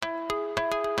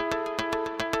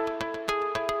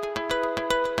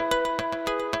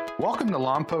Welcome to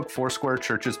Lompoc Foursquare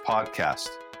Church's podcast.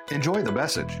 Enjoy the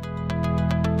message.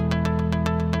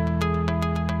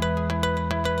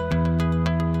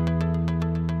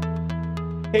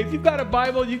 Hey, if you've got a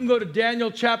Bible, you can go to Daniel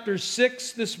chapter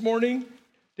 6 this morning.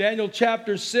 Daniel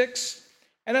chapter 6.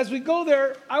 And as we go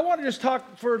there, I want to just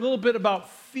talk for a little bit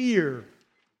about fear.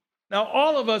 Now,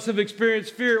 all of us have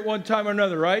experienced fear at one time or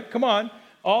another, right? Come on,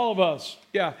 all of us.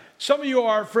 Yeah. Some of you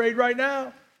are afraid right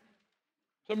now.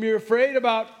 Some of you are afraid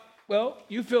about, well,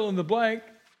 you fill in the blank.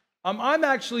 I'm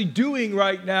actually doing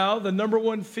right now the number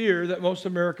one fear that most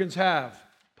Americans have,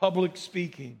 public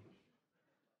speaking.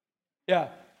 Yeah.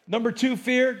 Number two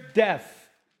fear, death.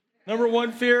 Number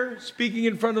one fear, speaking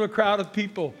in front of a crowd of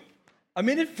people. I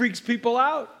mean, it freaks people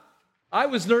out. I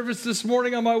was nervous this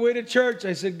morning on my way to church.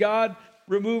 I said, God,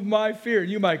 remove my fear.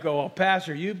 You might go, oh,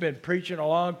 Pastor, you've been preaching a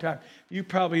long time. You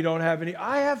probably don't have any.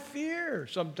 I have fear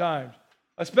sometimes,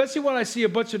 especially when I see a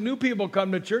bunch of new people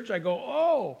come to church. I go,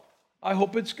 oh, I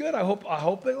hope it's good. I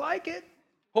hope they like it.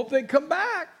 Hope they come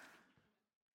back.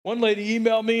 One lady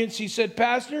emailed me and she said,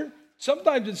 Pastor,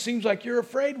 sometimes it seems like you're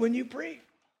afraid when you preach.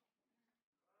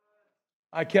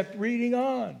 I kept reading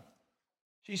on.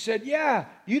 She said, yeah,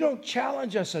 you don't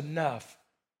challenge us enough.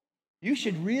 You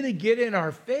should really get in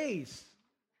our face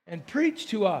and preach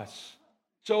to us.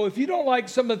 So if you don't like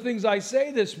some of the things I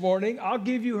say this morning, I'll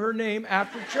give you her name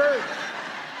after church.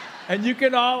 And you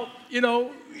can all,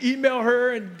 email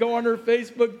her and go on her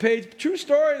Facebook page. True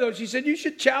story, though. She said, you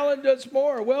should challenge us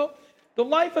more. Well, the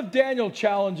life of Daniel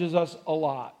challenges us a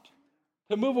lot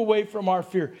to move away from our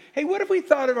fear. Hey, what if we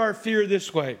thought of our fear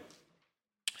this way?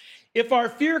 If our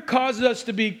fear causes us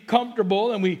to be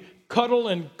comfortable and we cuddle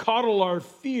and coddle our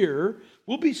fear,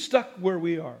 we'll be stuck where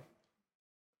we are.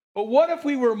 But what if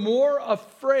we were more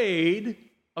afraid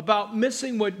about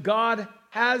missing what God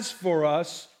has for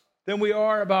us than we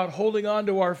are about holding on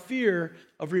to our fear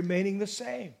of remaining the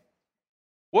same?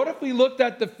 What if we looked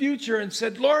at the future and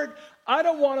said, Lord, I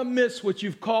don't want to miss what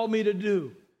you've called me to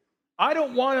do. I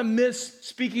don't want to miss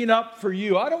speaking up for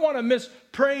you. I don't want to miss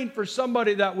praying for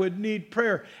somebody that would need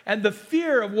prayer. And the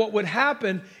fear of what would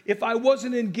happen if I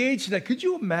wasn't engaged in that. Could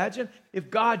you imagine if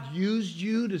God used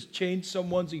you to change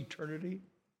someone's eternity?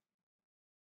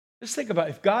 Just think about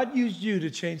it. If God used you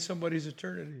to change somebody's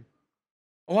eternity.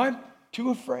 Oh, I'm too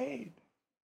afraid.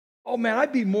 Oh, man,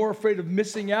 I'd be more afraid of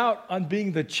missing out on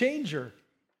being the changer,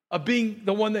 of being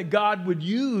the one that God would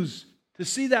use to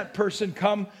see that person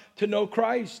come to know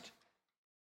Christ.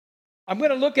 I'm going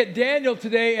to look at Daniel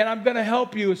today, and I'm going to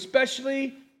help you,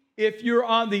 especially if you're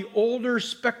on the older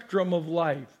spectrum of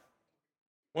life.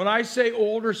 When I say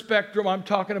older spectrum, I'm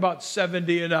talking about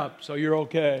 70 and up, so you're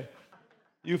okay.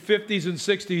 You 50s and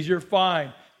 60s, you're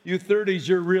fine. You 30s,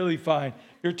 you're really fine.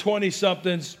 You're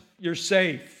 20-somethings, you're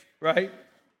safe, right?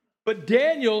 But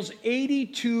Daniel's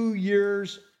 82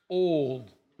 years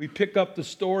old. We pick up the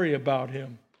story about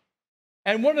him.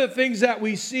 And one of the things that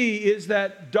we see is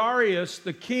that Darius,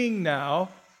 the king now,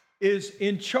 is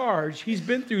in charge. He's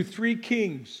been through 3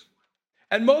 kings.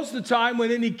 And most of the time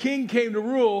when any king came to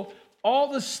rule,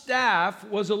 all the staff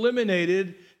was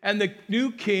eliminated and the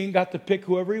new king got to pick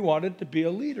whoever he wanted to be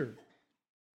a leader.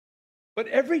 But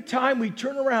every time we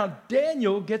turn around,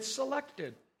 Daniel gets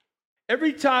selected.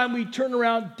 Every time we turn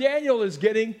around, Daniel is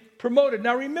getting promoted.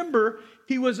 Now remember,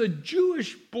 he was a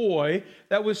Jewish boy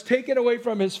that was taken away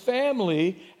from his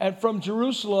family and from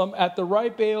Jerusalem at the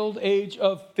ripe old age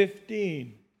of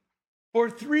 15. For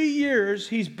 3 years,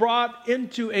 he's brought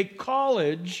into a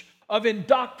college of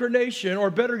indoctrination,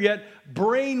 or better yet,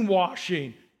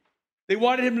 brainwashing. They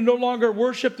wanted him to no longer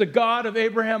worship the God of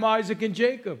Abraham, Isaac, and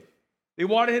Jacob. They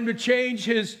wanted him to change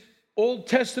his Old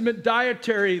Testament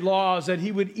dietary laws, that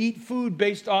he would eat food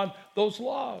based on those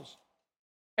laws.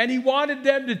 And he wanted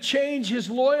them to change his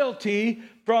loyalty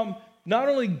from not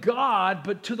only God,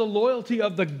 but to the loyalty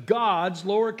of the gods,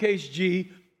 lowercase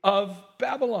g, of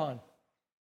Babylon.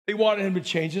 They wanted him to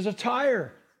change his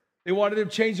attire. They wanted him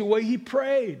to change the way he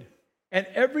prayed. And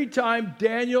every time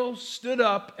Daniel stood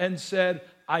up and said,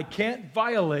 I can't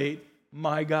violate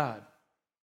my God.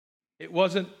 It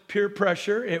wasn't peer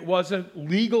pressure. It wasn't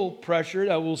legal pressure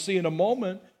that we'll see in a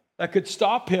moment that could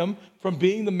stop him from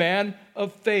being the man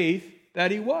of faith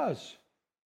that he was.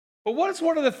 But what is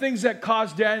one of the things that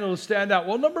caused Daniel to stand out?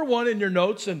 Well, number one in your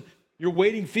notes, and you're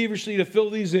waiting feverishly to fill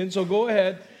these in, so go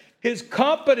ahead. His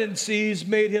competencies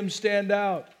made him stand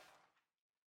out.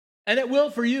 And it will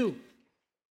for you.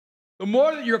 The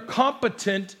more that you're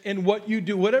competent in what you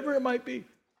do, whatever it might be.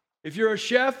 If you're a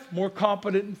chef, more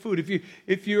competent in food.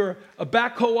 If you're a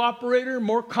backhoe operator,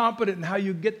 more competent in how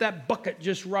you get that bucket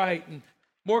just right. And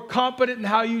more competent in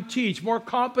how you teach. More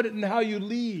competent in how you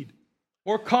lead.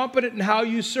 or competent in how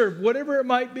you serve, whatever it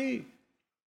might be.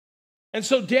 And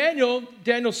so Daniel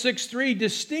 6:3,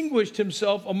 distinguished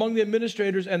himself among the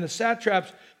administrators and the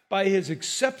satraps by his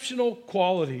exceptional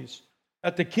qualities,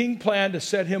 that the king planned to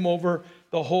set him over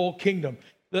the whole kingdom.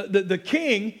 The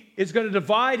king is going to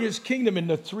divide his kingdom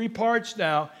into 3 parts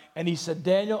now, and he said,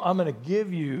 Daniel, I'm going to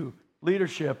give you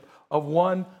leadership of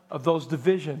one of those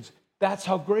divisions. That's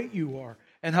how great you are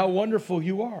and how wonderful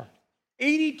you are.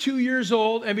 82 years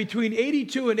old, and between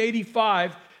 82 and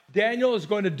 85, Daniel is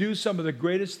going to do some of the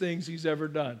greatest things he's ever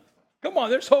done. Come on,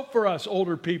 there's hope for us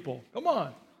older people. Come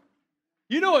on.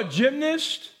 You know, a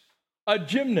gymnast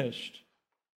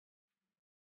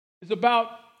is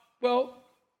about,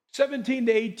 17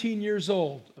 to 18 years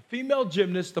old. A female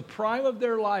gymnast, the prime of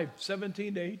their life,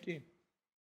 17 to 18.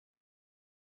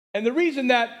 And the reason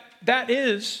that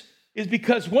is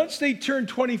because once they turn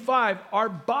 25, our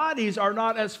bodies are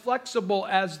not as flexible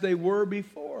as they were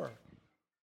before.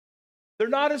 They're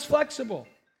not as flexible.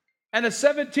 And a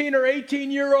 17 or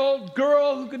 18-year-old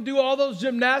girl who can do all those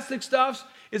gymnastic stuffs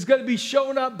is going to be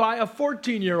shown up by a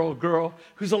 14-year-old girl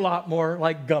who's a lot more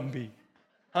like Gumby.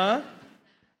 Huh?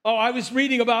 Oh, I was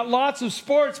reading about lots of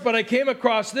sports, but I came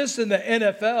across this in the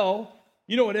NFL.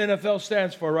 You know what NFL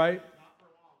stands for, right?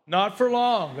 Not for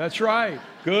long. That's right.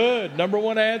 Good. Number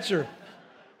 1 answer.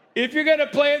 If you're going to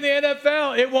play in the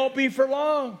NFL, it won't be for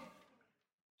long.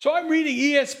 So I'm reading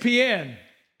ESPN.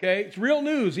 Okay, it's real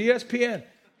news, ESPN.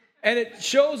 And it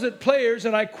shows that players,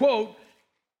 and I quote,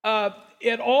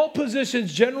 at all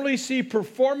positions generally see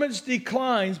performance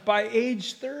declines by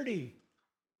age 30.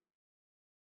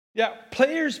 Yeah,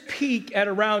 players peak at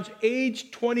around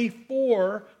age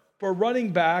 24 for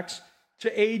running backs to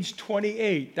age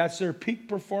 28. That's their peak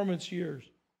performance years.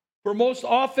 For most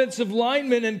offensive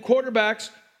linemen and quarterbacks,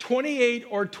 28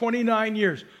 or 29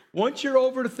 years. Once you're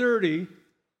over 30,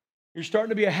 you're starting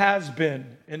to be a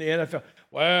has-been in the NFL.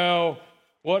 Well,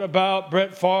 what about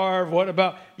Brett Favre? What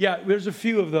about... Yeah, there's a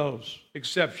few of those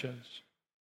exceptions.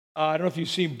 I don't know if you've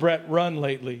seen Brett run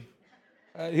lately.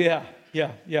 Yeah.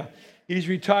 He's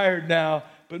retired now,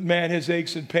 but man, his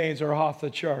aches and pains are off the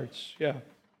charts. Yeah.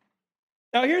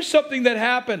 Now, here's something that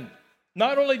happened.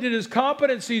 Not only did his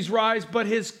competencies rise, but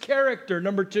his character,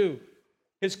 number 2.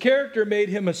 His character made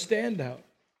him a standout.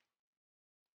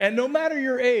 And no matter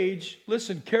your age,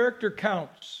 listen, character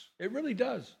counts. It really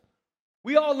does.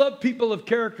 We all love people of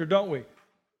character, don't we?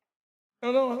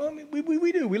 No,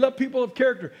 we do. We love people of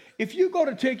character. If you go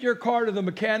to take your car to the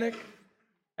mechanic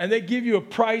and they give you a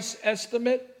price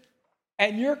estimate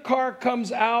and your car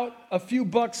comes out a few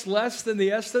bucks less than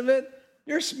the estimate,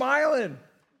 you're smiling,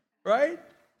 right?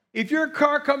 If your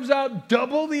car comes out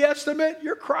double the estimate,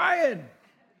 you're crying.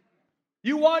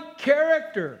 You want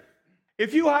character.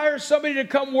 If you hire somebody to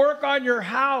come work on your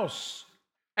house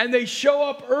and they show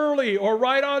up early or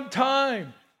right on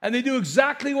time and they do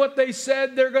exactly what they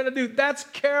said they're going to do, that's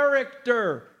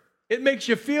character. It makes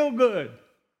you feel good.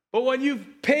 But when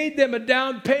you've paid them a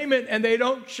down payment and they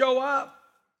don't show up,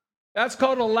 that's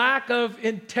called a lack of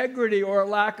integrity or a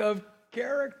lack of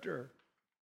character.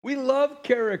 We love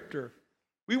character.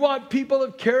 We want people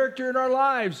of character in our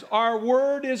lives. Our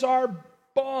word is our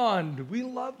bond. We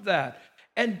love that.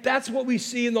 And that's what we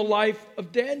see in the life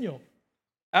of Daniel.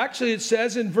 Actually, it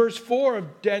says in verse 4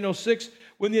 of Daniel 6,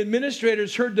 when the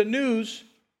administrators heard the news,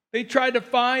 they tried to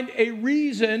find a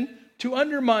reason to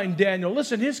undermine Daniel.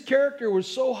 Listen, his character was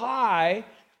so high,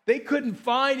 they couldn't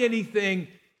find anything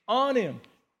on him.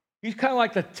 He's kind of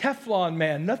like the Teflon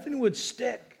man. Nothing would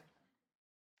stick.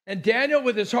 And Daniel,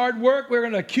 with his hard work, we're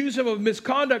going to accuse him of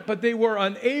misconduct, but they were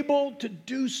unable to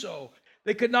do so.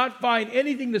 They could not find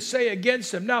anything to say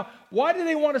against him. Now, why do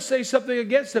they want to say something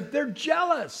against him? They're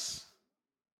jealous.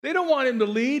 They don't want him to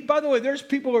lead. By the way, there's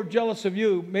people who are jealous of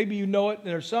you. Maybe you know it, and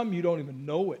there's some you don't even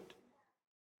know it.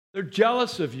 They're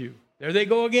jealous of you. There they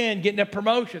go again, getting a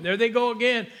promotion. There they go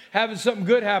again, having something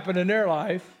good happen in their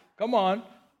life. Come on.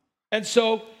 And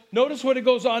so, notice what it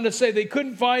goes on to say. They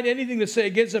couldn't find anything to say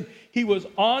against him. He was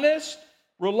honest,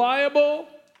 reliable,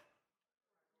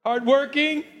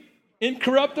 hardworking,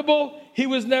 incorruptible. He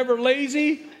was never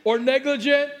lazy or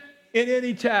negligent in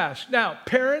any task. Now,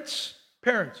 parents,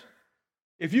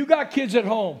 if you got kids at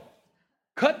home,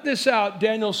 cut this out,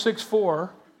 Daniel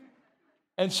 6:4,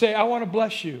 and say, I want to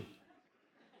bless you.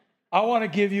 I want to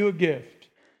give you a gift.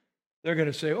 They're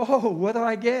going to say, oh, what do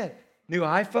I get? New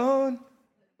iPhone?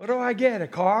 What do I get? A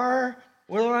car?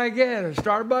 What do I get? A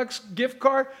Starbucks gift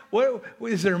card? What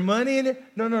is there money in it?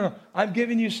 No. I'm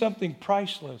giving you something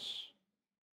priceless.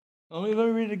 Let me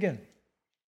read it again.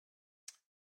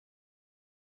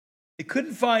 They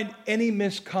couldn't find any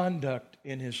misconduct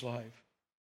in his life.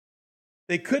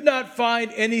 They could not find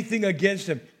anything against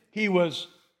him. He was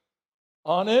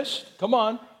honest, come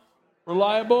on,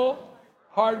 reliable,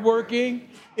 hardworking,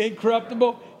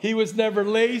 incorruptible. He was never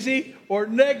lazy or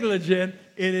negligent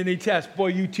in any test. Boy,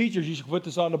 you teachers, you should put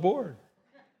this on the board.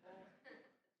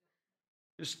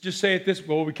 Just say it this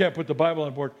way. Well, we can't put the Bible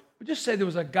on the board. But just say there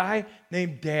was a guy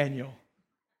named Daniel.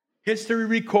 History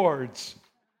records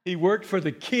he worked for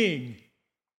the king,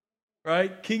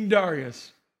 right? King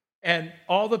Darius. And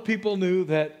all the people knew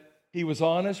that he was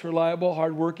honest, reliable,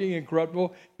 hardworking,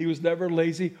 incorruptible. He was never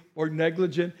lazy or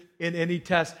negligent in any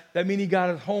test. That means he got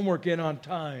his homework in on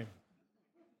time.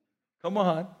 Come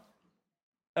on.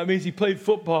 That means he played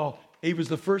football. He was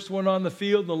the first one on the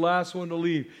field and the last one to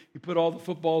leave. He put all the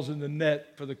footballs in the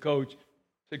net for the coach.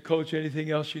 Said, Coach, anything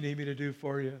else you need me to do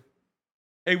for you?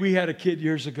 Hey, we had a kid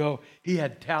years ago. He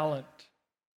had talent.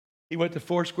 He went to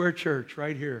Foursquare Church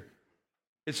right here.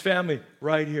 His family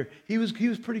right here. He was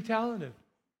pretty talented.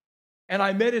 And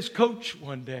I met his coach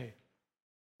one day,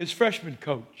 his freshman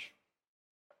coach.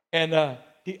 And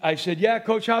I said, yeah,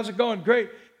 Coach, how's it going? Great.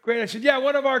 I said, yeah,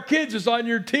 one of our kids is on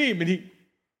your team. And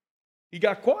he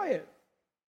got quiet.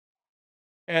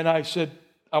 And I said,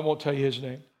 I won't tell you his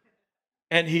name.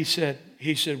 And he said,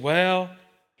 well,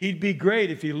 he'd be great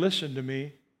if he listened to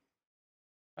me.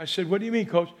 I said, what do you mean,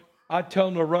 Coach? I tell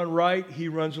him to run right, he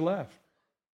runs left.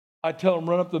 I tell him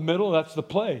run up the middle, that's the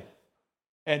play.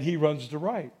 And he runs to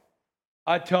right.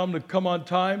 I tell him to come on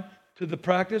time to the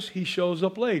practice, he shows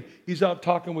up late. He's out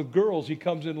talking with girls, he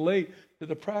comes in late to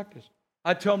the practice.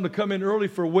 I tell him to come in early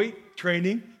for weight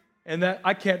training, and that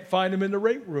I can't find him in the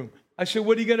weight room. I said,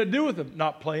 what are you going to do with him?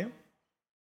 Not play him.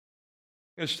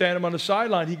 I'm going to stand him on the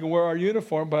sideline. He can wear our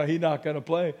uniform, but he's not going to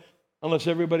play unless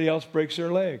everybody else breaks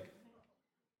their leg.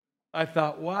 I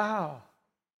thought, wow.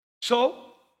 So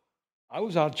I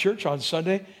was out of church on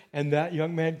Sunday, and that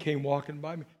young man came walking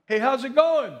by me. Hey, how's it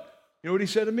going? You know what he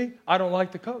said to me? I don't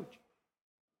like the coach.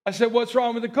 I said, what's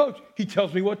wrong with the coach? He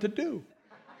tells me what to do.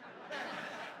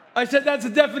 I said, that's the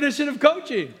definition of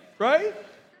coaching, right?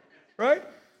 Right?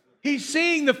 He's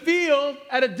seeing the field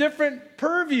at a different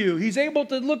purview. He's able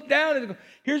to look down and go,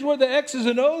 here's where the X's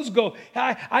and O's go.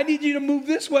 I need you to move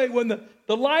this way when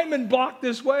the lineman blocked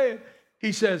this way.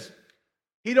 He says,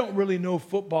 he don't really know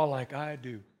football like I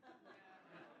do.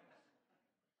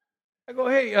 I go,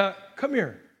 hey, come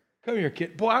here,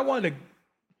 kid. Boy, I want to,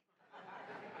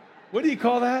 what do you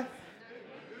call that?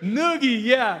 Noogie,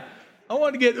 yeah. I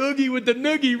want to get oogie with the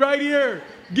noogie right here.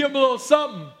 Give him a little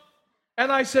something.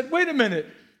 And I said, wait a minute.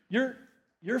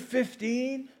 You're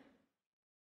 15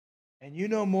 and you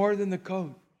know more than the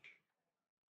coach.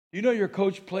 You know your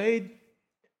coach played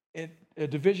in a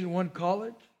Division I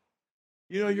college?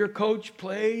 You know your coach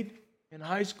played in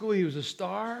high school. He was a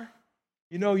star.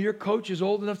 You know your coach is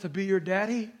old enough to be your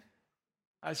daddy.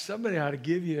 Somebody ought to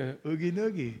give you a oogie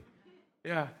noogie.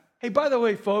 Yeah. Hey, by the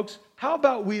way, folks, how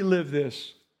about we live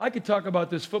this? I could talk about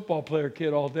this football player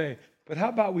kid all day, but how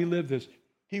about we live this?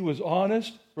 He was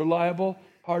honest, reliable,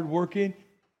 hardworking,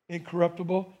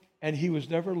 incorruptible, and he was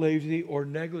never lazy or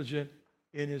negligent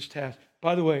in his task.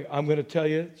 By the way, I'm going to tell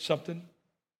you something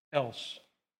else.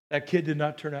 That kid did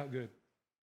not turn out good.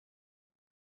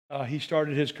 He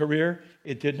started his career.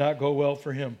 It did not go well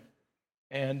for him.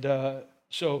 And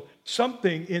so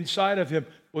something inside of him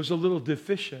was a little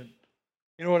deficient.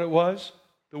 You know what it was?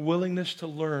 The willingness to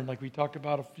learn, like we talked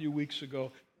about a few weeks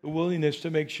ago. The willingness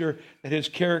to make sure that his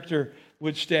character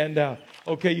would stand out.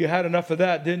 Okay, you had enough of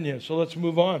that, didn't you? So let's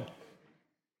move on.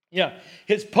 Yeah,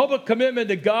 his public commitment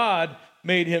to God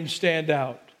made him stand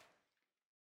out.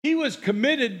 He was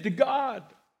committed to God.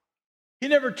 He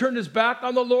never turned his back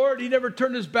on the Lord. He never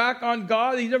turned his back on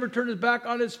God. He never turned his back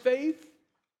on his faith.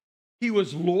 He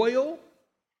was loyal.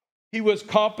 He was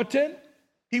competent.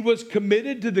 He was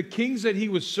committed to the kings that he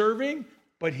was serving,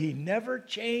 but he never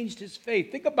changed his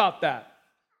faith. Think about that.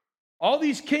 All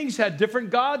these kings had different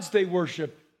gods they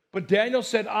worshiped, but Daniel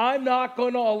said, I'm not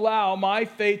going to allow my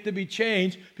faith to be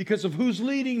changed because of who's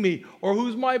leading me, or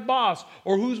who's my boss,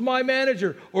 or who's my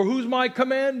manager, or who's my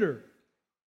commander.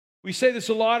 We say this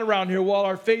a lot around here. While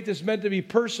our faith is meant to be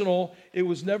personal, it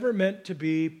was never meant to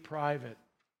be private.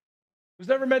 It was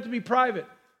never meant to be private.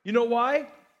 You know why?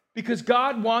 Because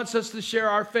God wants us to share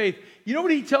our faith. You know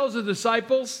what he tells the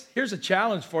disciples? Here's a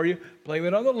challenge for you. Blame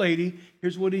it on the lady.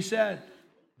 Here's what he said.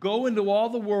 Go into all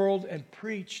the world and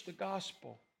preach the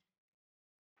gospel.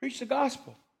 Preach the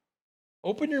gospel.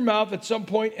 Open your mouth at some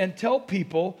point and tell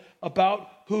people about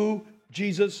who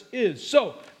Jesus is.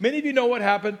 So, many of you know what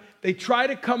happened. They try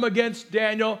to come against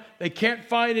Daniel. They can't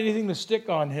find anything to stick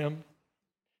on him.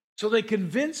 So they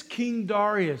convince King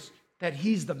Darius that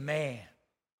he's the man.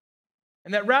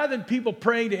 And that rather than people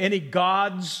praying to any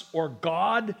gods or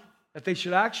God, that they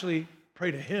should actually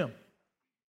pray to him.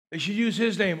 They should use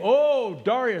his name. Oh,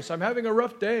 Darius, I'm having a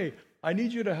rough day. I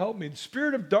need you to help me. The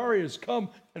spirit of Darius, come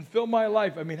and fill my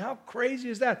life. I mean, how crazy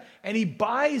is that? And he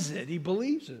buys it. He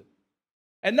believes it.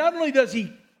 And not only does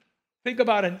he think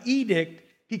about an edict,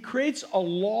 he creates a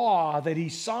law that he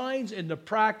signs into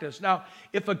practice. Now,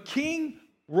 if a king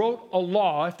wrote a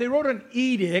law, if they wrote an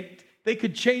edict, they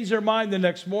could change their mind the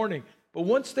next morning. But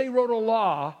once they wrote a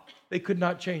law, they could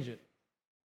not change it.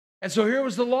 And so here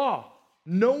was the law.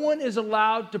 No one is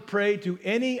allowed to pray to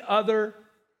any other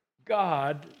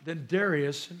God than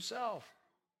Darius himself.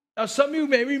 Now, some of you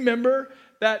may remember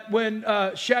that when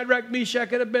Shadrach,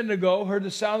 Meshach, and Abednego heard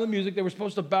the sound of the music, they were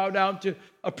supposed to bow down to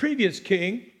a previous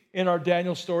king in our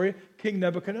Daniel story, King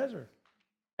Nebuchadnezzar.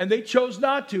 And they chose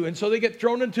not to. And so they get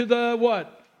thrown into the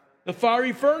what? The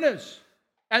fiery furnace.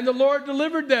 And the Lord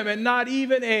delivered them, and not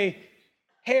even a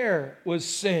hair was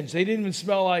singed. They didn't even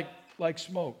smell like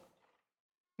smoke.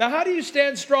 Now, how do you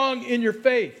stand strong in your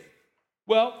faith?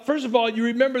 Well, first of all, you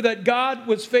remember that God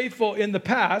was faithful in the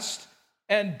past,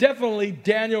 and definitely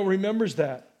Daniel remembers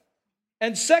that.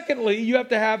 And secondly, you have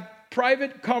to have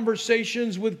private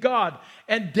conversations with God.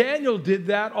 And Daniel did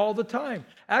that all the time.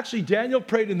 Actually, Daniel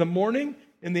prayed in the morning,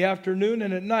 in the afternoon,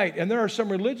 and at night. And there are some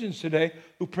religions today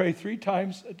who pray 3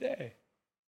 times a day.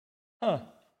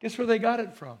 Guess where they got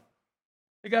it from?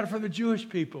 They got it from the Jewish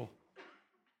people.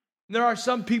 And there are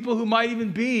some people who might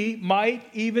even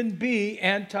be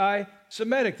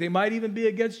anti-Semitic. They might even be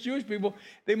against Jewish people.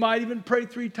 They might even pray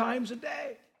 3 times a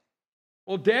day.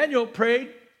 Well, Daniel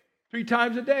prayed 3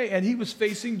 times a day, and he was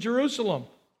facing Jerusalem.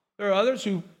 There are others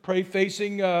who pray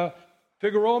facing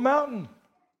Figueroa Mountain,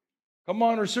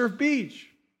 or Surf Beach.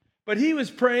 But he was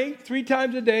praying 3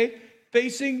 times a day,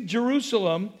 facing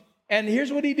Jerusalem. And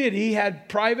here's what he did. He had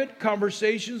private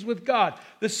conversations with God.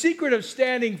 The secret of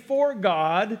standing for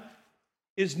God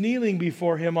is kneeling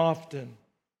before him often.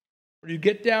 Where you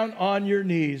get down on your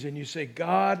knees and you say,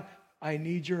 God, I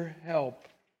need your help.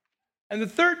 And the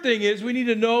third thing is we need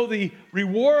to know the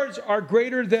rewards are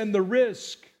greater than the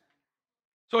risk.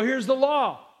 So here's the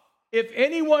law. If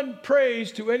anyone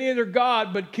prays to any other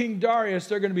god but King Darius,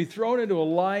 they're going to be thrown into a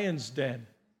lion's den.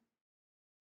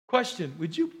 Question,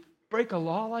 would you break a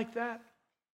law like that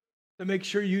to make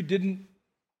sure you didn't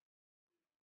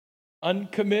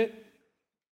uncommit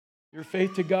your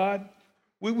faith to God?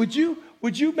 Would you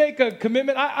make a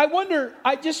commitment?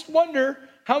 I just wonder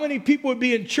how many people would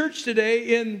be in church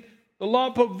today in the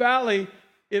Lompoc Valley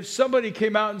if somebody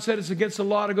came out and said it's against the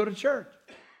law to go to church.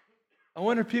 I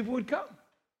wonder if people would come.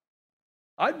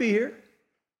 I'd be here.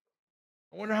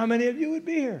 I wonder how many of you would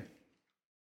be here.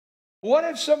 What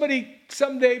if somebody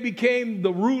someday became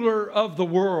the ruler of the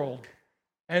world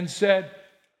and said,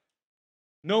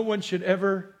 no one should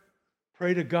ever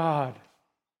pray to God?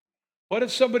 What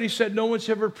if somebody said no one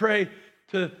should ever pray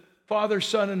to Father,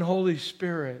 Son, and Holy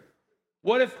Spirit?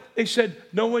 What if they said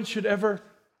no one should ever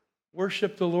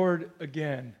worship the Lord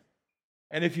again?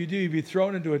 And if you do, you'd be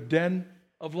thrown into a den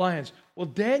of lions. Well,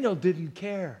 Daniel didn't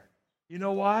care. You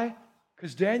know why?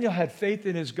 Because Daniel had faith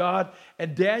in his God,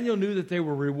 and Daniel knew that there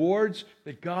were rewards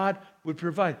that God would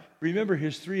provide. Remember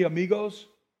his 3 amigos,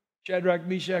 Shadrach,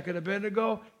 Meshach, and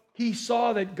Abednego? He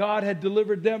saw that God had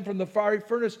delivered them from the fiery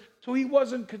furnace, so he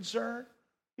wasn't concerned.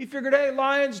 He figured, hey,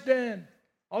 lion's den.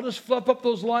 I'll just fluff up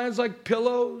those lions like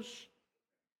pillows,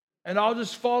 and I'll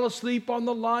just fall asleep on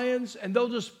the lions, and they'll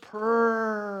just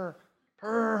purr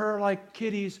like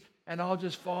kitties, and I'll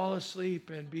just fall asleep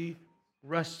and be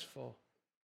restful.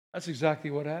 That's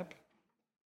exactly what happened.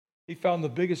 He found the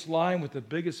biggest lion with the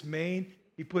biggest mane.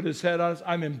 He put his head on it.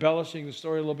 I'm embellishing the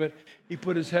story a little bit. He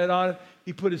put his head on it.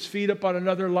 He put his feet up on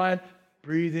another lion.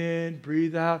 Breathe in,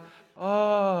 breathe out.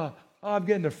 I'm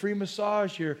getting a free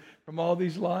massage here from all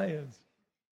these lions.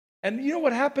 And you know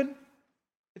what happened?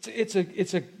 It's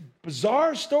a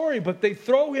bizarre story, but they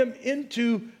throw him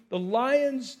into the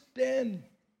lion's den.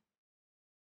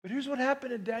 But here's what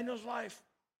happened in Daniel's life.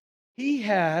 He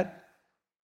had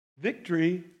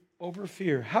victory over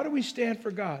fear. How do we stand for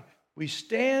God? We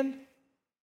stand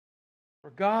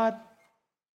for God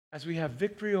as we have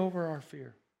victory over our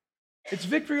fear. It's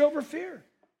victory over fear.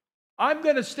 I'm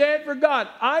going to stand for God.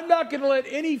 I'm not going to let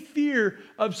any fear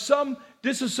of some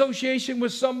disassociation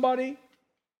with somebody,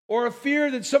 or a fear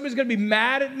that somebody's going to be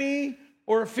mad at me,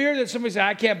 or a fear that somebody says,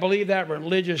 I can't believe that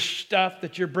religious stuff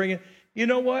that you're bringing. You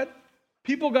know what?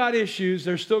 People got issues.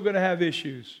 They're still going to have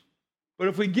issues. But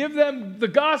if we give them the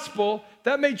gospel,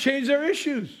 that may change their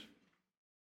issues.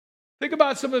 Think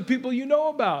about some of the people you know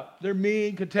about. They're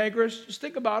mean, cantankerous. Just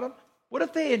think about them. What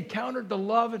if they encountered the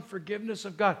love and forgiveness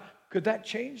of God? Could that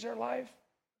change their life?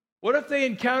 What if they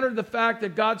encountered the fact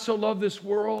that God so loved this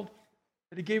world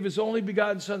that he gave his only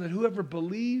begotten Son, that whoever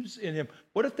believes in him,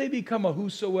 what if they become a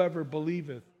whosoever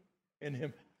believeth in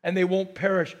him, and they won't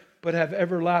perish but have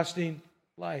everlasting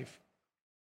life?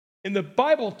 In the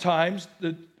Bible times,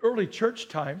 the early church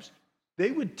times,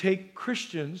 they would take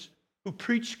Christians who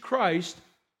preached Christ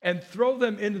and throw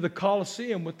them into the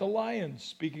Colosseum with the lions,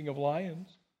 speaking of lions.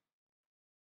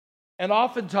 And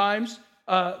oftentimes,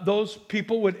 those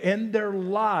people would end their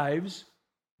lives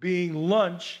being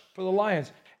lunch for the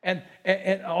lions. And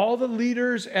all the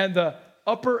leaders and the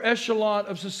upper echelon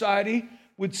of society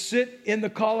would sit in the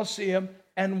Colosseum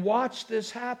and watch this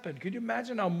happen. Could you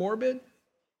imagine how morbid?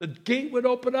 The gate would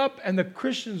open up and the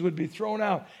Christians would be thrown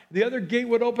out. The other gate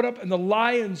would open up and the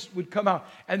lions would come out.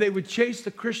 And they would chase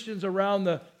the Christians around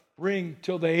the ring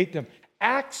till they ate them.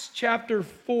 Acts chapter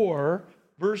 4,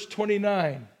 verse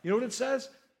 29. You know what it says?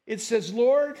 It says,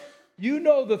 Lord, you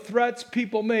know the threats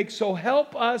people make, so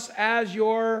help us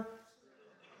to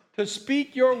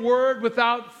speak your word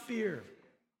without fear.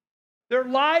 Their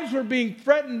lives were being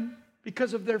threatened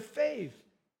because of their faith.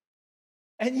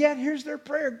 And yet, here's their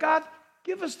prayer. God,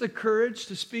 give us the courage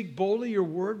to speak boldly your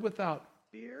word without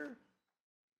fear.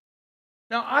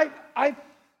 Now, I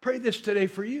pray this today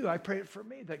for you. I pray it for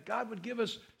me, that God would give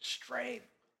us strength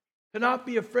to not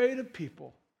be afraid of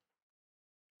people.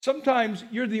 Sometimes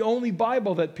you're the only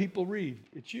Bible that people read.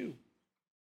 It's you.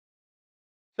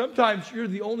 Sometimes you're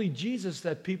the only Jesus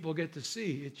that people get to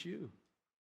see. It's you.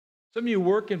 Some of you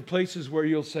work in places where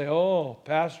you'll say, oh,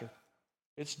 Pastor,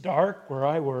 it's dark where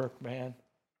I work, man.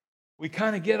 We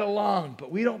kind of get along,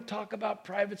 but we don't talk about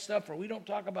private stuff, or we don't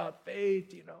talk about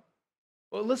faith, you know.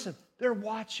 Well, listen, they're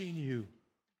watching you.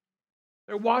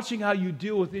 They're watching how you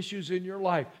deal with issues in your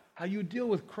life, how you deal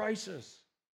with crisis.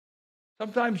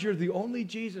 Sometimes you're the only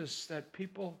Jesus that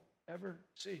people ever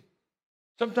see.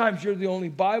 Sometimes you're the only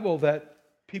Bible that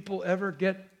people ever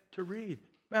get to read.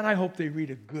 Man, I hope they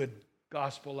read a good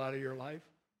gospel out of your life.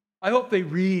 I hope they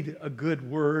read a good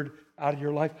word out of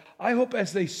your life. I hope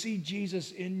as they see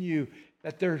Jesus in you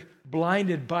that they're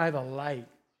blinded by the light.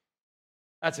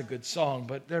 That's a good song,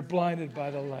 but they're blinded by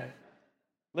the light.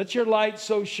 Let your light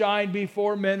so shine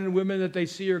before men and women that they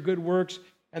see your good works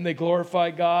and they glorify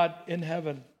God in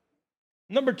heaven.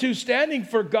 Number 2, standing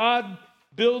for God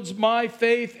builds my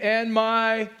faith and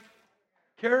my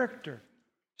character.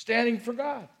 Standing for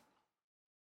God.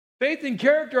 Faith and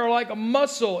character are like a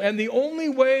muscle, and the only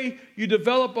way you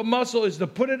develop a muscle is to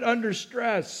put it under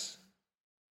stress.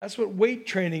 That's what weight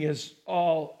training is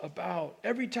all about.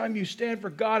 Every time you stand for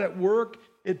God at work,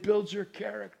 it builds your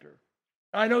character.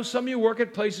 I know some of you work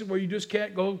at places where you just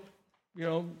can't go, you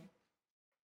know,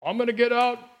 I'm going to get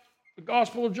out the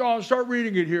Gospel of John and start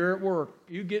reading it here at work.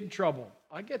 You get in trouble.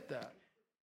 I get that.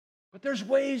 But there's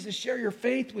ways to share your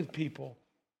faith with people.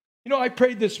 You know, I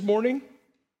prayed this morning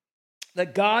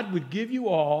that God would give you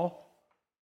all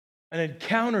an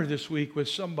encounter this week with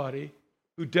somebody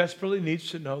who desperately needs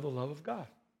to know the love of God.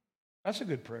 That's a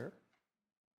good prayer.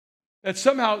 That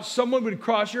somehow someone would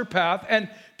cross your path, and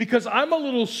because I'm a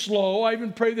little slow, I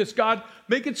even pray this, God,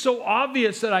 make it so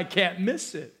obvious that I can't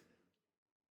miss it.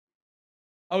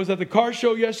 I was at the car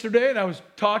show yesterday, and I was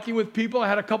talking with people. I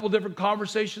had a couple different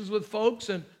conversations with folks,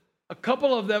 and a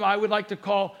couple of them I would like to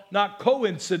call not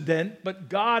coincident, but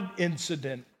God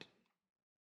incident.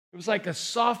 It was like a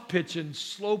soft pitch and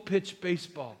slow pitch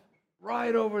baseball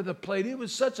right over the plate. It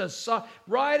was such a soft,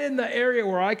 right in the area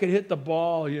where I could hit the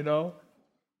ball, you know.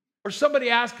 Or somebody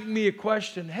asking me a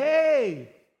question, hey,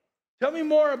 tell me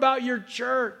more about your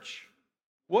church.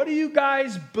 What do you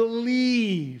guys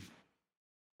believe?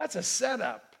 That's a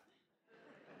setup.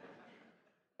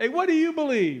 Hey, what do you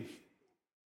believe?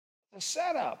 It's a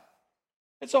setup.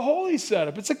 It's a holy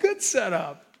setup. It's a good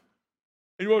setup.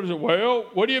 And you want to say,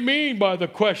 well, what do you mean by the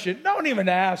question? Don't even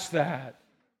ask that.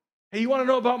 Hey, you want to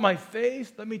know about my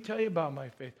faith? Let me tell you about my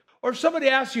faith. Or if somebody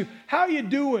asks you, how are you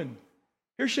doing?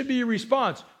 Here should be your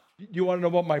response. Do you want to know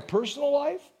about my personal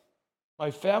life, my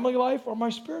family life, or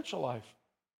my spiritual life?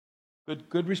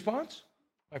 Good response.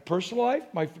 My personal life.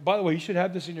 By the way, you should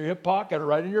have this in your hip pocket or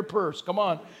right in your purse. Come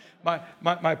on.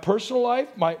 My personal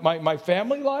life, my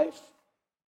family life,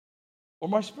 or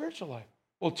my spiritual life.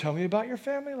 Well, tell me about your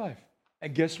family life.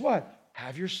 And guess what?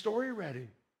 Have your story ready.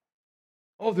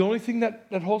 Oh, the only thing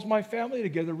that holds my family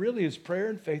together really is prayer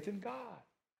and faith in God.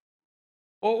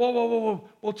 Whoa.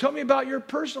 Well, tell me about your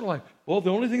personal life. Well,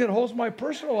 the only thing that holds my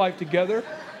personal life together,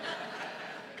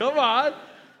 come on,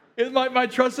 is my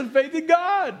trust and faith in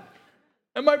God.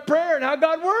 And my prayer and how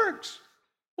God works.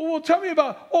 Well, tell me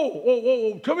about,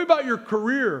 tell me about your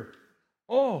career.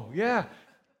 Oh, yeah.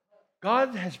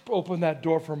 God has opened that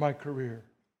door for my career.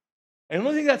 And the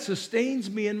only thing that sustains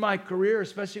me in my career,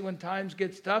 especially when times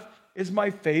get tough, is my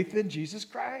faith in Jesus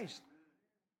Christ.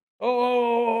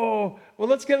 Oh, well,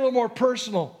 let's get a little more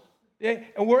personal. Yeah?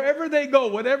 And wherever they go,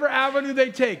 whatever avenue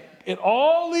they take, it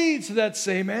all leads to that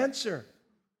same answer.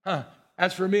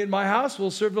 As for me and my house,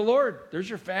 we'll serve the Lord. There's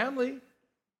your family.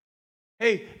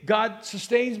 Hey, God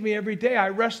sustains me every day. I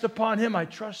rest upon Him. I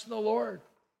trust in the Lord.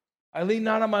 I lean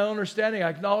not on my own understanding. I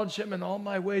acknowledge Him in all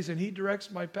my ways, and He directs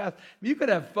my path. You could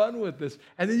have fun with this,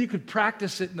 and then you could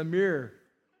practice it in the mirror.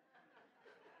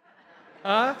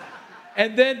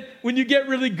 And then when you get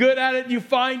really good at it and you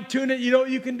fine-tune it, you know what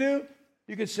you can do?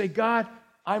 You can say, God,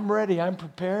 I'm ready. I'm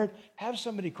prepared. Have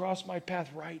somebody cross my path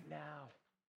right now.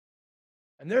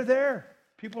 And they're there.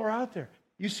 People are out there.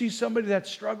 You see somebody that's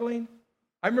struggling?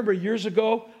 I remember years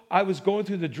ago, I was going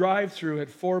through the drive-thru at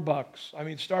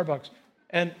Starbucks.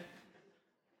 And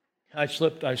I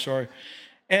slipped, sorry.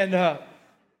 And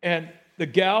the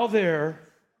gal there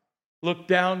looked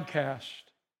downcast.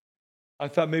 I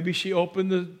thought maybe she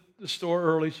opened the store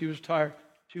early. She was tired.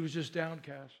 She was just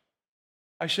downcast.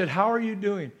 I said, how are you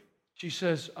doing? She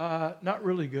says, not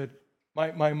really good.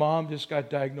 My mom just got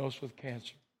diagnosed with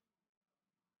cancer.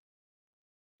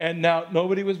 And now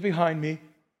nobody was behind me,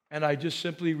 and I just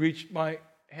simply reached my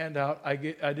hand out. I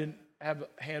didn't have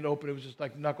a hand open. It was just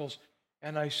like knuckles.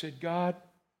 And I said, God,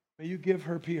 may you give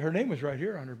her peace. Her name was right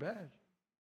here on her badge.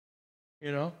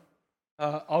 You know,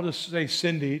 I'll just say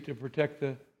Cindy to protect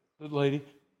the lady.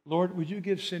 Lord, would you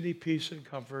give Cindy peace and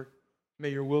comfort? May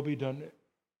your will be done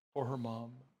for her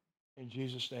mom. In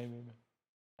Jesus' name, amen.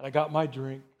 And I got my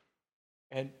drink,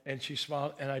 and she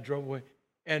smiled, and I drove away.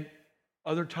 And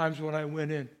other times when I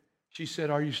went in, she said,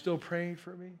 are you still praying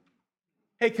for me?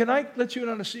 Hey, can I let you in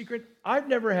on a secret? I've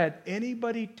never had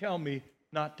anybody tell me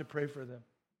not to pray for them.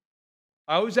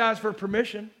 I always ask for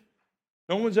permission.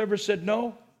 No one's ever said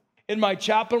no. In my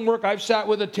chaplain work, I've sat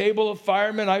with a table of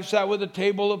firemen. I've sat with a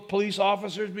table of police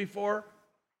officers before.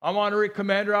 I'm honorary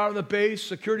commander out of the base,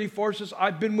 security forces.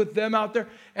 I've been with them out there.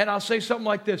 And I'll say something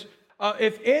like this.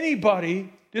 If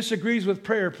anybody disagrees with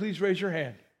prayer, please raise your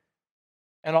hand.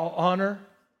 And I'll honor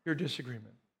your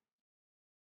disagreement.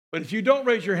 But if you don't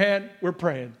raise your hand, we're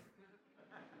praying.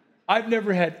 I've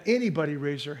never had anybody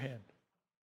raise their hand.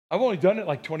 I've only done it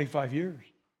like 25 years.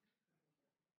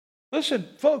 Listen,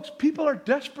 folks, people are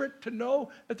desperate to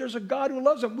know that there's a God who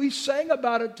loves them. We sang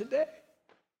about it today.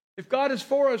 If God is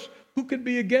for us, who can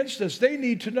be against us? They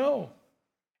need to know.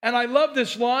 And I love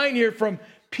this line here from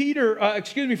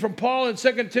from Paul in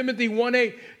 2 Timothy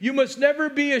 1:8. You must never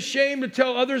be ashamed to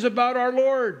tell others about our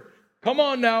Lord. Come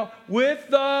on now.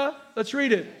 Let's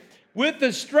read it. With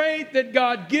the strength that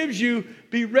God gives you,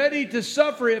 be ready to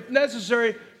suffer if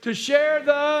necessary to share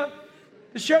the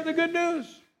good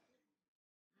news.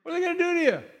 What are they going to do to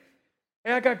you?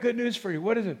 Hey, I got good news for you.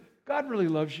 What is it? God really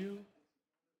loves you.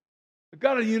 The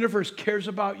God of the universe cares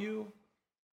about you.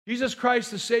 Jesus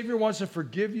Christ, the Savior, wants to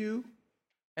forgive you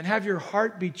and have your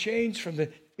heart be changed from the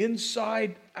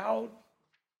inside out.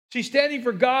 See, standing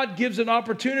for God gives an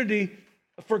opportunity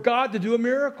for God to do a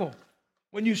miracle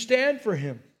when you stand for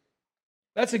Him.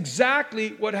 That's exactly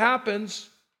what happens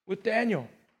with Daniel.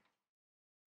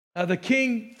 The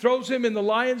king throws him in the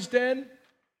lion's den,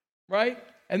 right?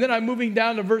 And then I'm moving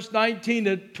down to verse 19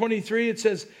 to 23. It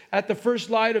says, at the first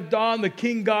light of dawn, the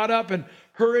king got up and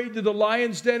hurried to the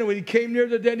lion's den. And when he came near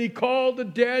the den, he called to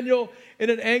Daniel in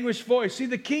an anguished voice. See,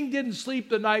 the king didn't sleep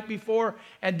the night before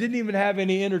and didn't even have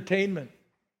any entertainment.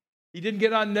 He didn't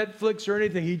get on Netflix or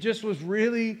anything. He just was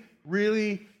really,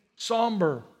 really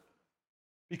somber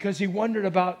because he wondered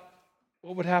about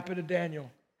what would happen to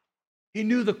Daniel. He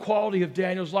knew the quality of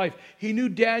Daniel's life. He knew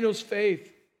Daniel's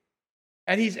faith.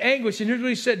 And he's anguished. And here's what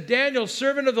he said. Daniel,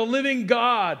 servant of the living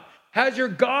God, has your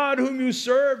God whom you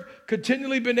serve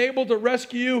continually been able to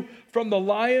rescue you from the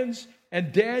lions?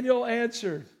 And Daniel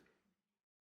answered,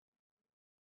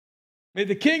 may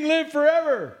the king live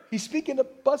forever. He's speaking a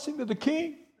blessing to the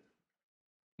king.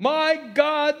 My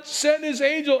God sent his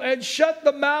angel and shut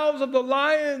the mouths of the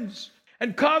lions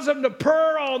and caused them to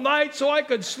purr all night so I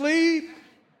could sleep.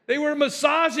 They were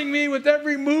massaging me with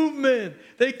every movement.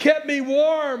 They kept me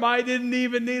warm. I didn't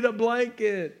even need a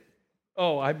blanket.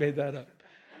 Oh, I made that up.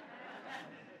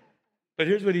 But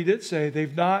here's what he did say.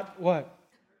 They've not, what?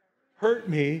 Hurt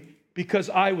me because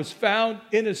I was found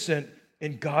innocent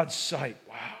in God's sight.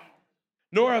 Wow.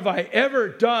 Nor have I ever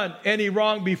done any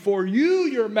wrong before you,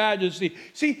 your majesty.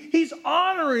 See, he's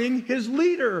honoring his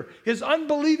leader, his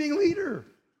unbelieving leader.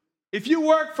 If you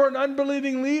work for an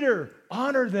unbelieving leader,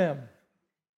 honor them.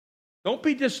 Don't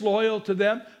be disloyal to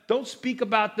them. Don't speak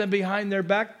about them behind their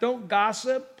back. Don't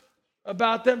gossip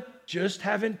about them. Just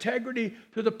have integrity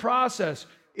to the process.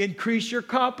 increase your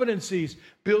competencies,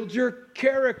 build your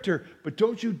character, but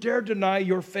don't you dare deny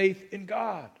your faith in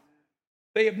God.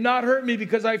 They have not hurt me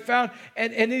because I found,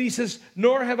 and then he says,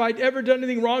 nor have I ever done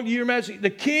anything wrong to your majesty. The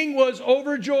king was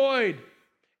overjoyed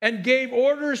and gave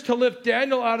orders to lift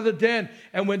Daniel out of the den.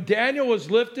 And when Daniel was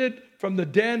lifted from the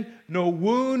den, no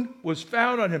wound was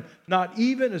found on him, not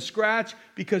even a scratch,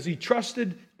 because he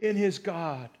trusted in his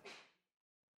God.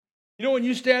 You know, when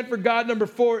you stand for God, number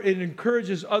 4, it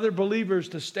encourages other believers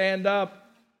to stand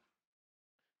up.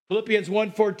 Philippians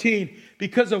 1:14,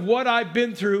 because of what I've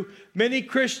been through, many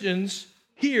Christians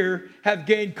here have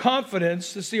gained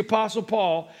confidence, this is the Apostle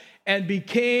Paul, and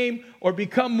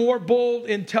become more bold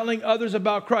in telling others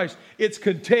about Christ. It's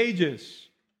contagious.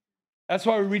 That's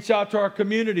why we reach out to our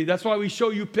community. That's why we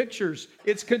show you pictures.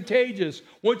 It's contagious.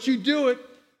 Once you do it,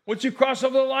 once you cross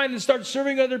over the line and start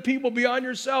serving other people beyond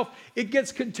yourself, it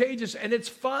gets contagious and it's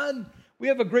fun. We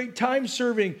have a great time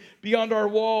serving beyond our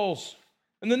walls.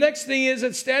 And the next thing is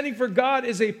that standing for God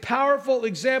is a powerful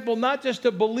example, not just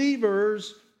to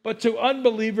believers, but to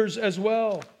unbelievers as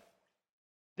well.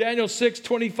 Daniel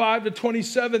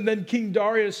 6:25-27, then King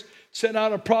Darius sent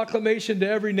out a proclamation to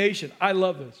every nation. I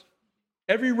love this.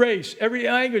 Every race, every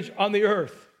language on the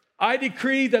earth. I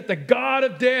decree that the God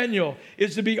of Daniel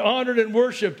is to be honored and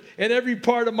worshiped in every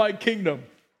part of my kingdom.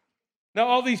 Now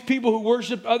all these people who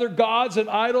worship other gods and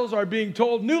idols are being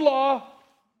told, new law,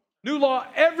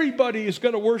 everybody is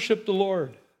going to worship the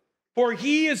Lord. For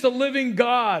he is the living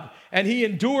God, and he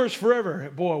endures forever.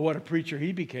 Boy, what a preacher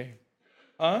he became.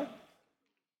 Huh?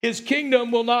 His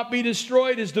kingdom will not be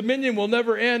destroyed. His dominion will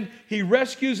never end. He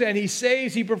rescues and he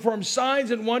saves. He performs signs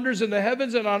and wonders in the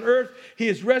heavens and on earth. He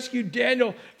has rescued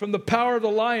Daniel from the power of the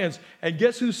lions. And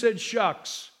guess who said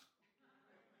shucks?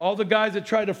 All the guys that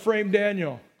tried to frame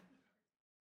Daniel.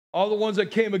 All the ones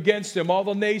that came against him. All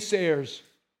the naysayers.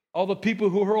 All the people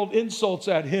who hurled insults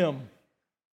at him.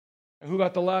 And who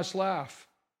got the last laugh?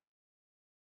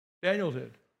 Daniel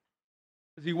did.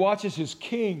 As he watches his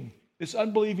king, this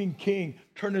unbelieving king,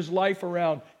 turn his life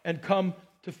around and come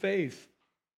to faith.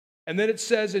 And then it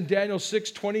says in Daniel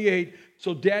 6:28,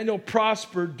 so Daniel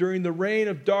prospered during the reign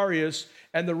of Darius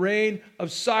and the reign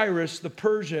of Cyrus the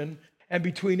Persian, and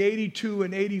between 82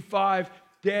 and 85,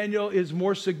 Daniel is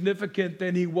more significant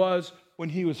than he was when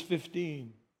he was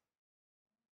 15.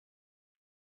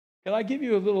 Can I give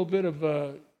you a little bit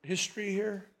of history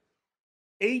here?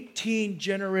 18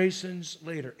 generations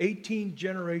later,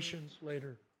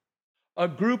 a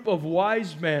group of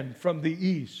wise men from the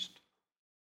east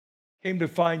came to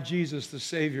find Jesus, the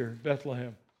Savior, in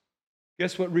Bethlehem.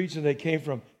 Guess what region they came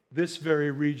from? This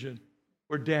very region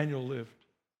where Daniel lived.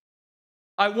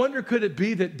 I wonder, could it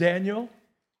be that Daniel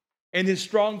and his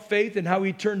strong faith and how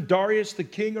he turned Darius the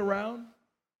king around?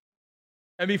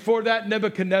 And before that,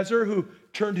 Nebuchadnezzar, who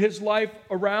turned his life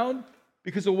around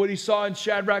because of what he saw in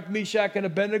Shadrach, Meshach, and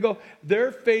Abednego,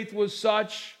 their faith was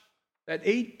such that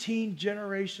 18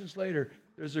 generations later,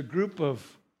 there's a group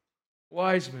of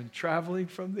wise men traveling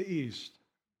from the east,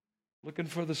 looking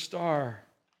for the star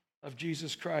of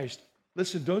Jesus Christ.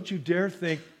 Listen, don't you dare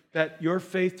think that your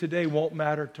faith today won't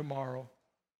matter tomorrow.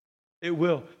 It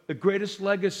will. The greatest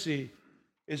legacy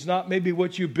is not maybe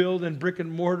what you build in brick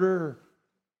and mortar, or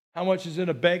how much is in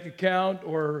a bank account,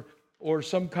 or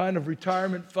some kind of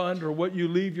retirement fund, or what you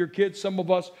leave your kids. Some of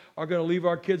us are going to leave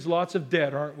our kids lots of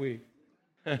debt, aren't we?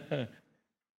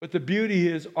 But the beauty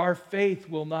is our faith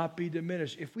will not be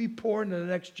diminished. If we pour into the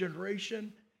next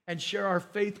generation and share our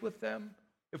faith with them,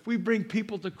 if we bring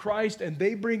people to Christ and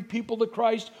they bring people to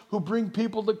Christ who bring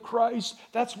people to Christ,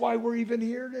 that's why we're even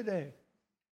here today.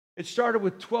 It started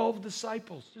with 12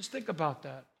 disciples. Just think about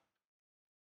that.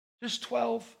 Just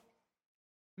 12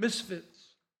 misfits.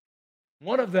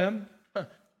 One of them,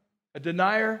 a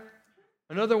denier.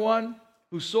 Another one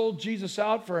who sold Jesus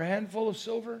out for a handful of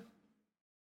silver.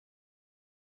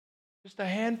 Just a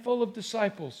handful of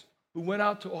disciples who went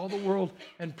out to all the world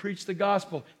and preached the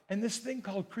gospel. And this thing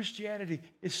called Christianity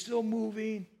is still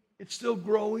moving. It's still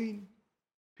growing.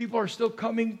 People are still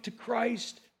coming to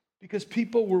Christ because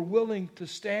people were willing to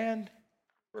stand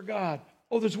for God.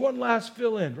 Oh, there's one last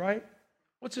fill-in, right?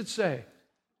 What's it say?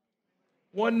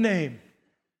 One name.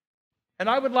 And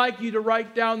I would like you to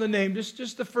write down the name,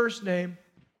 just the first name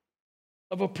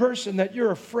of a person that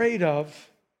you're afraid of,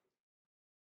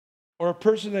 or a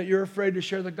person that you're afraid to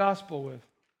share the gospel with.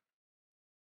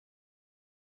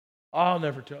 I'll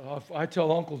never tell. I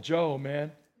tell Uncle Joe,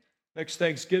 man, next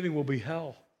Thanksgiving will be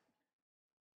hell.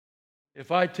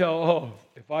 If I tell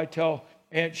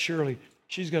Aunt Shirley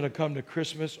she's going to come to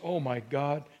Christmas, oh my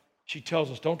God, she tells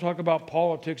us, don't talk about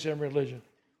politics and religion.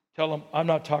 Tell them I'm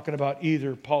not talking about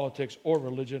either politics or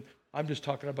religion. I'm just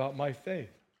talking about my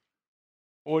faith.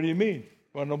 What do you mean?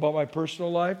 You want to know about my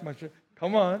personal life?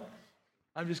 Come on.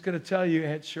 I'm just going to tell you,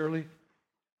 Aunt Shirley,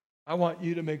 I want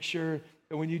you to make sure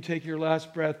that when you take your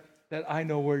last breath, that I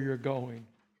know where you're going.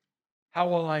 How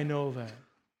will I know that?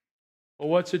 Well,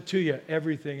 what's it to you?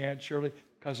 Everything, Aunt Shirley,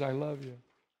 because I love you.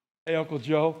 Hey, Uncle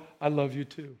Joe, I love you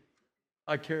too.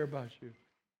 I care about you.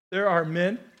 There are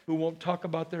men who won't talk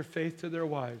about their faith to their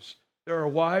wives. There are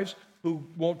wives who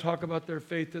won't talk about their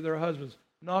faith to their husbands.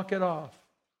 Knock it off.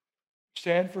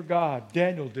 Stand for God.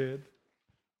 Daniel did.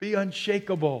 Be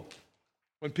unshakable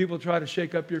when people try to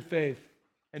shake up your faith,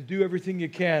 and do everything you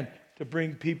can to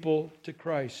bring people to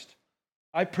Christ.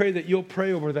 I pray that you'll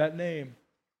pray over that name,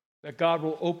 that God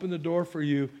will open the door for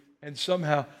you, and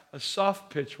somehow a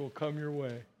soft pitch will come your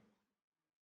way.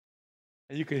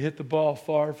 And you can hit the ball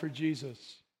far for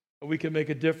Jesus, and we can make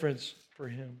a difference for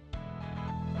Him.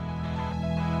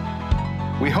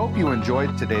 We hope you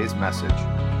enjoyed today's message.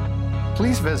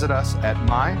 Please visit us at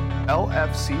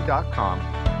mylfc.com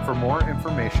for more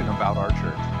information about our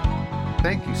church.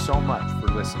 Thank you so much for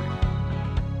listening.